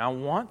for them and I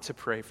want to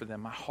pray for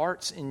them. My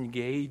heart's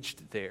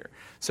engaged there.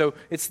 So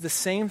it's the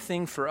same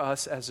thing for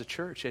us as a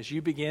church. As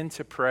you begin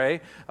to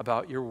pray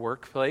about your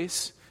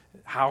workplace,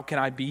 how can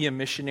I be a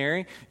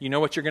missionary? You know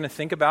what you're going to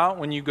think about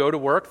when you go to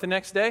work the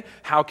next day?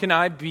 How can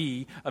I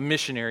be a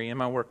missionary in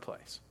my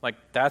workplace? Like,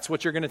 that's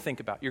what you're going to think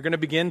about. You're going to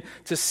begin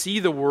to see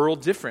the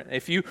world different.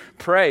 If you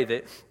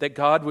pray that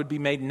God would be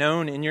made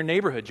known in your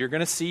neighborhood, you're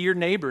going to see your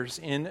neighbors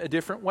in a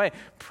different way.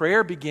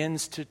 Prayer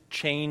begins to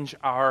change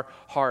our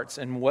hearts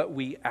and what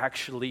we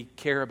actually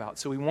care about.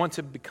 So we want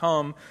to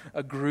become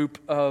a group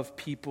of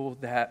people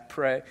that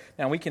pray.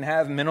 Now, we can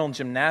have mental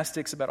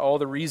gymnastics about all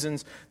the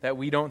reasons that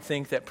we don't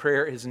think that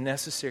prayer is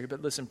necessary,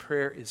 but listen,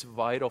 prayer is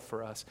vital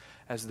for us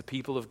as the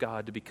people of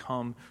God to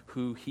become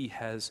who He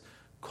has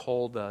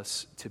called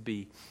us to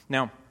be.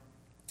 Now,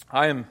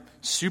 I am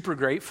super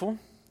grateful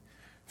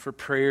for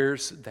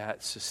prayers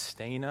that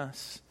sustain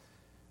us,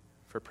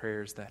 for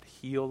prayers that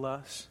heal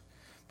us,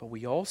 but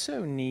we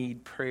also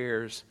need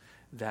prayers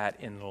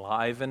that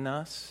enliven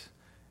us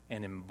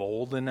and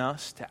embolden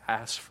us to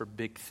ask for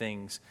big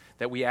things,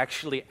 that we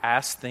actually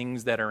ask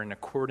things that are in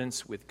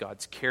accordance with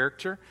God's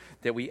character,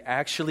 that we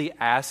actually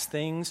ask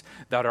things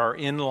that are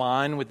in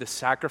line with the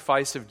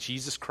sacrifice of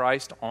Jesus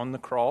Christ on the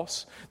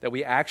cross, that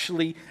we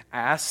actually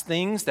ask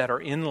things that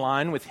are in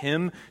line with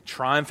Him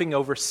triumphing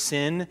over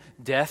sin,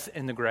 death,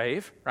 and the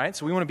grave, right?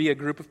 So we want to be a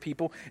group of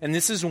people, and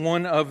this is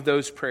one of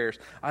those prayers.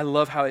 I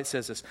love how it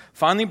says this.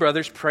 Finally,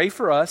 brothers, pray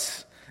for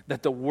us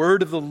that the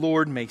word of the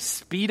Lord may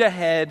speed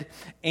ahead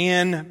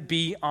and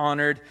be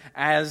honored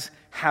as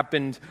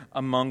happened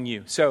among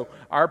you. So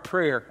our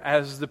prayer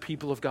as the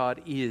people of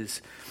God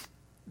is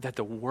that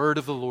the word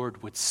of the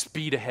Lord would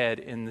speed ahead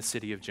in the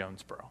city of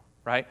Jonesboro,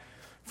 right?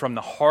 From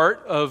the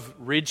heart of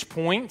Ridge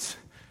Point,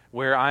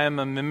 where I am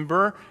a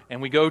member,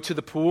 and we go to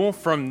the pool,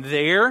 from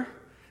there,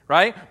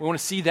 right? We want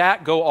to see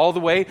that go all the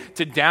way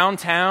to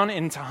downtown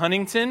into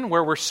Huntington,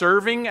 where we're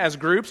serving as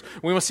groups.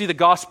 We want to see the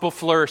gospel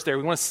flourish there.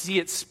 We want to see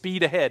it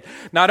speed ahead.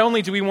 Not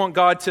only do we want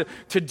God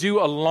to do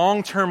a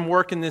long-term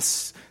work in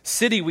this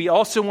city, we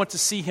also want to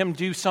see Him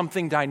do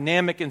something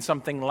dynamic and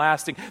something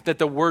lasting, that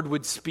the word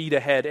would speed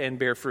ahead and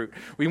bear fruit.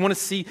 We want to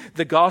see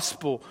the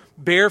gospel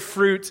bear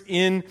fruit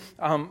in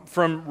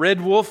from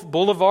Red Wolf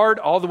Boulevard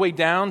all the way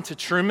down to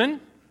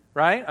Truman,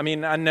 right?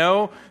 I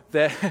know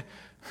that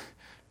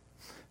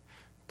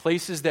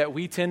places that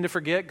we tend to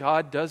forget,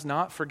 God does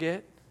not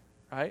forget,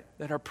 right?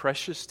 That are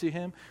precious to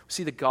Him. We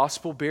see the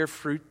gospel bear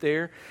fruit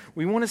there.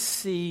 We want to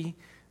see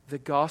the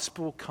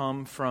gospel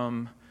come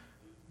from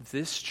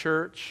this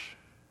church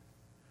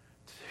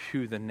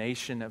to the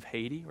nation of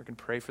Haiti. We're going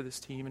to pray for this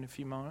team in a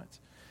few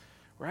moments.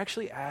 We're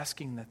actually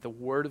asking that the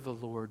word of the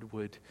Lord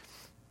would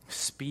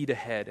speed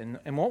ahead.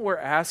 And what we're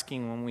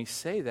asking when we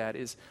say that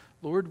is,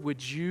 Lord,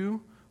 would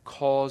you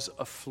cause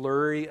a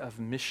flurry of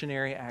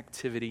missionary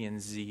activity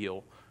and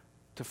zeal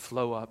to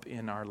flow up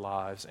in our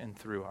lives and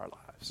through our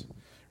lives,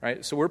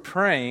 right? So we're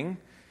praying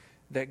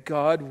that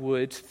God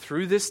would,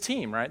 through this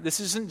team, right? This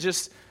isn't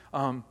just,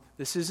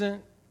 this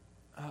isn't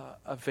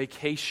a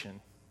vacation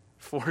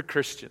for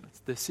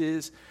Christians. This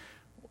is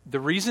the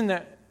reason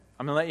that,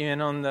 I'm going to let you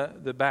in on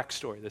the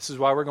backstory. This is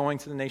why we're going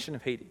to the nation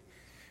of Haiti.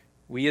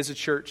 We as a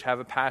church have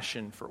a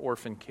passion for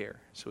orphan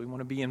care. So we want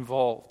to be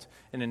involved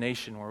in a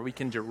nation where we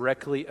can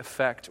directly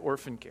affect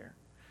orphan care.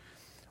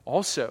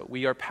 Also,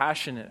 we are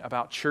passionate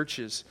about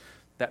churches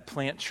that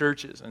plant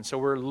churches. And so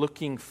we're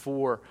looking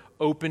for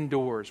open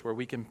doors where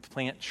we can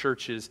plant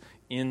churches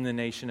in the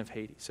nation of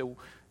Haiti. So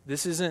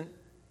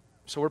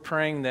we're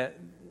praying that,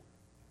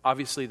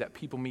 obviously, that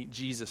people meet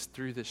Jesus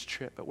through this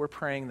trip, but we're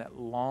praying that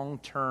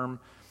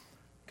long-term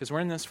Because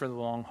we're in this for the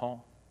long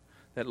haul.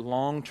 That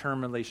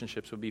long-term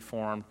relationships would be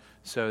formed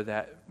so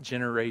that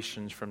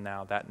generations from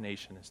now, that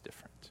nation is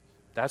different.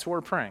 That's what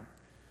we're praying.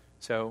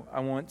 So I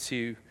want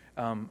to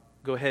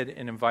go ahead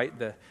and invite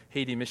the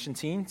Haiti mission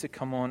team to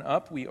come on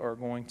up. We are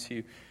going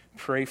to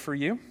pray for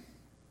you.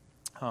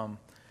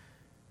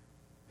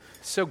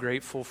 So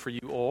grateful for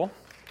you all.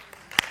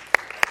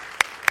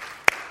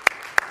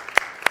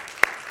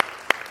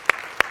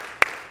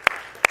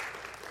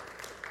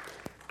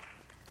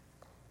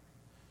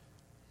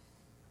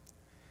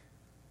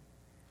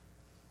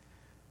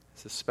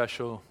 It's a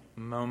special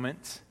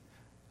moment.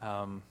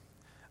 When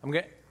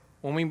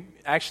we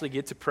actually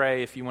get to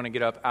pray, if you want to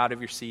get up out of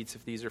your seats,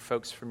 if these are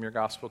folks from your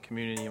gospel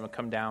community, and we'll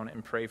come down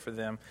and pray for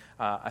them,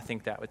 I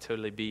think that would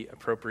totally be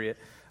appropriate.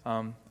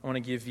 I want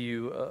to give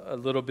you a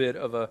little bit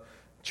of a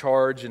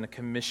charge and a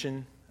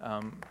commission.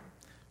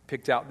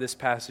 Picked out this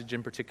passage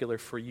in particular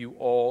for you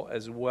all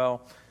as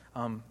well.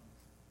 I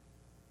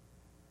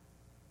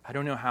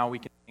don't know how we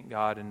can thank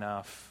God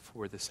enough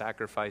for the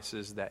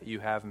sacrifices that you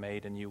have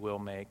made and you will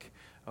make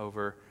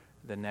over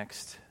the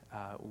next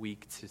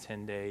week to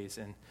 10 days.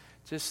 And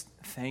just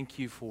thank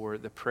you for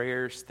the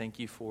prayers. Thank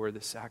you for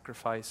the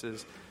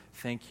sacrifices.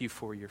 Thank you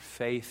for your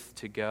faith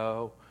to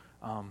go.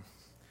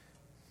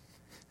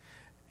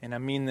 And I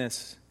mean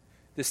this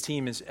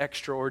team is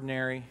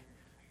extraordinary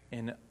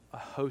in a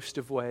host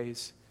of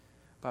ways.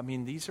 But I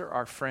mean, these are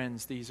our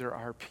friends. These are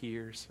our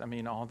peers. I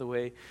mean, all the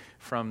way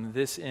from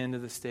this end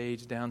of the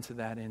stage down to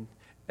that end.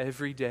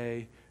 Every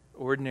day,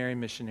 ordinary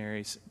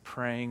missionaries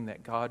praying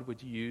that God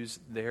would use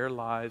their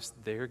lives,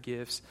 their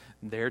gifts,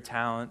 their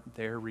talent,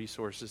 their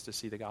resources to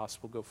see the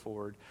gospel go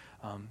forward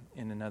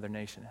in another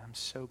nation. And I'm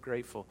so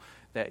grateful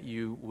that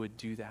you would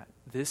do that.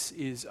 This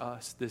is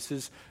us. This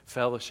is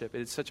fellowship.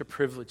 It's such a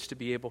privilege to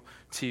be able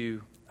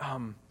to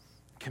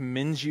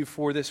commend you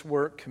for this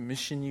work,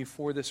 commission you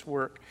for this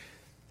work.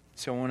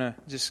 So I want to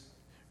just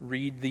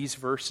read these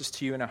verses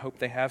to you, and I hope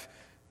they have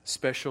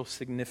special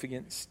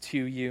significance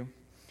to you.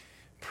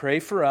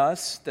 Pray for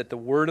us that the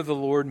word of the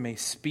Lord may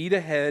speed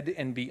ahead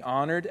and be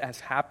honored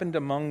as happened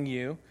among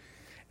you,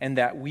 and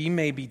that we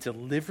may be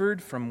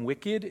delivered from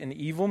wicked and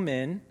evil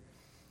men.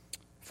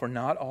 For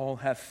not all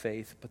have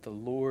faith, but the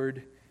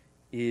Lord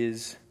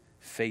is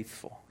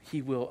faithful.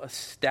 He will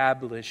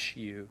establish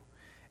you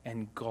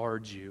and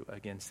guard you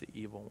against the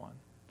evil one.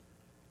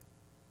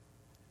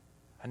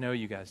 I know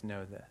you guys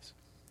know this,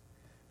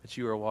 but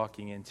you are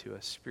walking into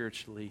a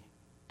spiritually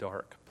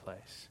dark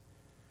place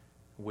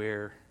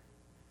where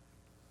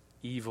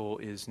evil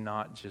is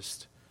not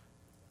just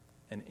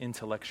an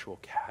intellectual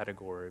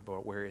category,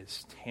 but where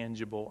it's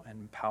tangible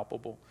and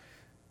palpable.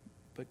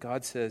 But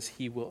God says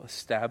He will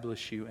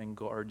establish you and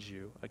guard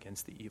you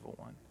against the evil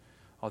one.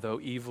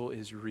 Although evil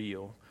is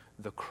real,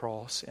 the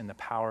cross and the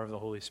power of the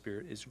Holy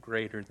Spirit is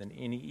greater than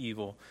any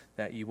evil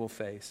that you will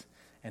face.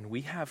 And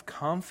we have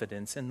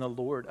confidence in the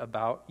Lord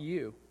about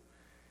you,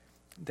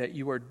 that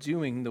you are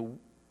doing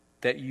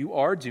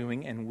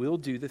and will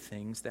do the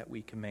things that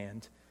we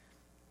command.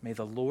 May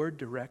the Lord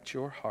direct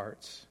your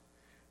hearts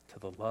to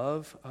the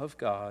love of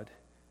God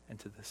and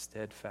to the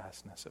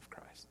steadfastness of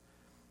Christ.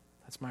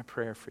 That's my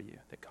prayer for you,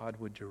 that God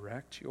would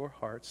direct your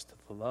hearts to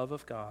the love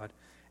of God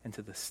and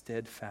to the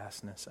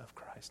steadfastness of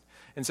Christ.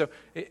 And so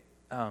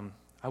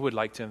I would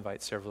like to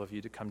invite several of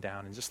you to come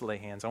down and just lay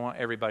hands. I want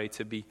everybody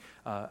to be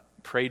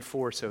prayed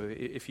for. So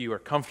if you are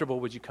comfortable,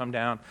 would you come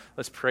down?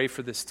 Let's pray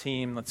for this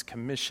team. Let's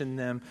commission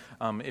them.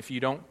 If you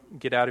don't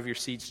get out of your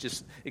seats,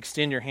 just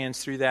extend your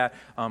hands through that.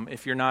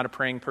 If you're not a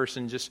praying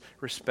person, just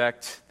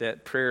respect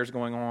that prayer is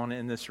going on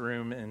in this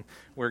room, and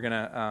we're going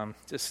to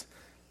just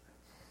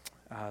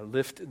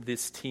lift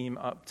this team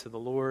up to the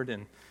Lord.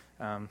 And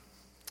all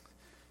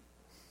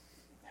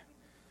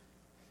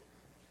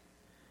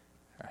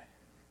right.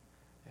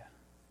 Yeah,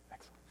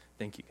 excellent.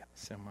 Thank you guys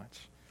so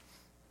much.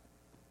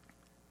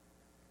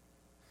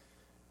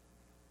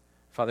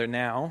 Father,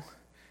 now,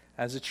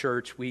 as a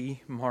church,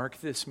 we mark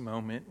this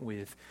moment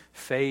with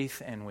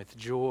faith and with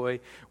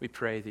joy. We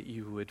pray that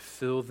you would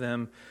fill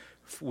them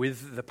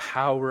with the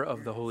power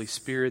of the Holy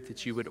Spirit,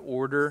 that you would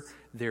order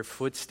their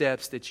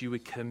footsteps, that you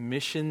would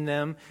commission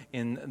them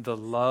in the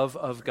love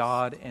of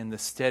God and the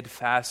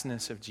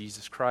steadfastness of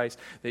Jesus Christ,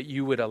 that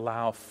you would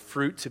allow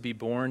fruit to be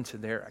born to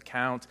their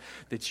account,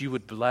 that you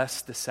would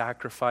bless the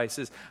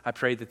sacrifices. I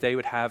pray that they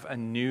would have a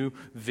new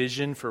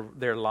vision for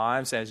their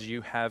lives as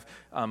you have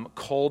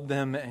called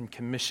them and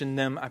commissioned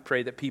them. I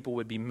pray that people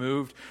would be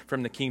moved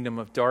from the kingdom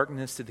of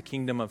darkness to the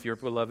kingdom of your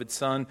beloved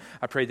Son.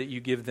 I pray that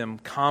you give them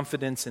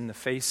confidence in the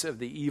face of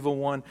the evil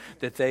one,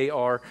 that they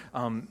are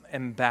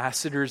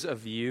ambassadors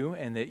of you,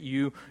 and that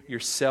you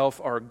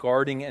yourself are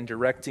guarding and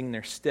directing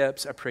their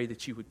steps. I pray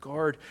that you would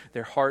guard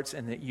their hearts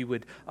and that you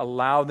would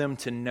allow them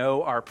to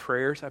know our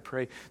prayers. I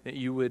pray that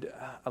you would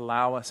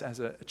allow us as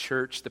a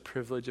church the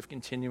privilege of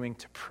continuing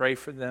to pray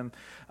for them.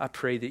 I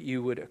pray that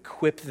you would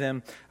equip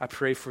them. I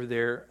pray for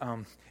their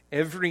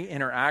every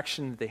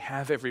interaction that they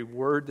have, every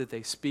word that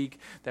they speak,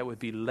 that would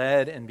be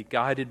led and be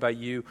guided by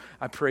you.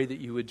 I pray that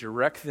you would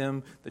direct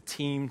them, the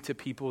team, to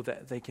people people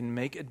that they can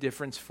make a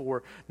difference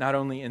for, not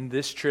only in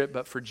this trip,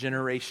 but for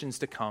generations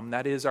to come.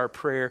 That is our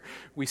prayer.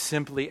 We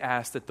simply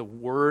ask that the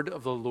word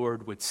of the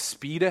Lord would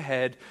speed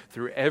ahead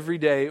through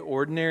everyday,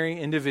 ordinary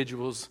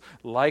individuals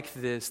like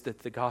this, that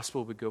the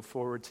gospel would go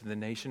forward to the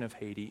nation of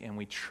Haiti, and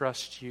we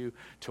trust you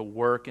to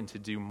work and to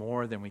do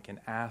more than we can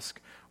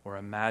ask or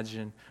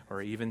imagine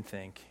or even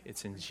think.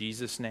 It's in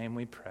Jesus' name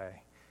we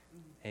pray.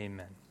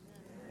 Amen.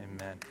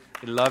 Amen.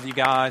 We love you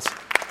guys.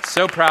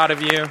 So proud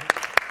of you.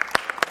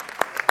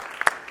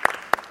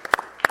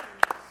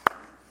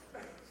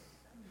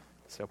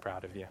 So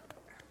proud of you.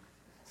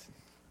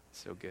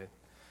 So good.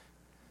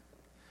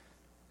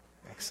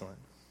 Excellent.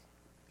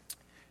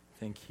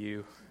 Thank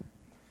you.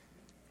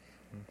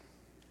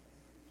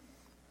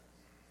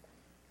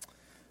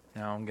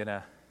 Now I'm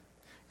gonna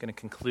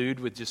conclude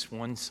with just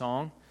one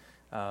song.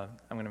 I'm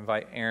going to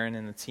invite Aaron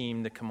and the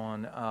team to come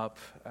on up.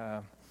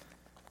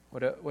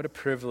 What a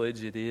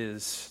privilege it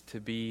is to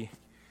be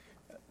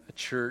a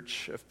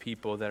church of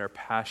people that are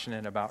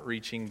passionate about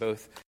reaching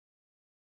both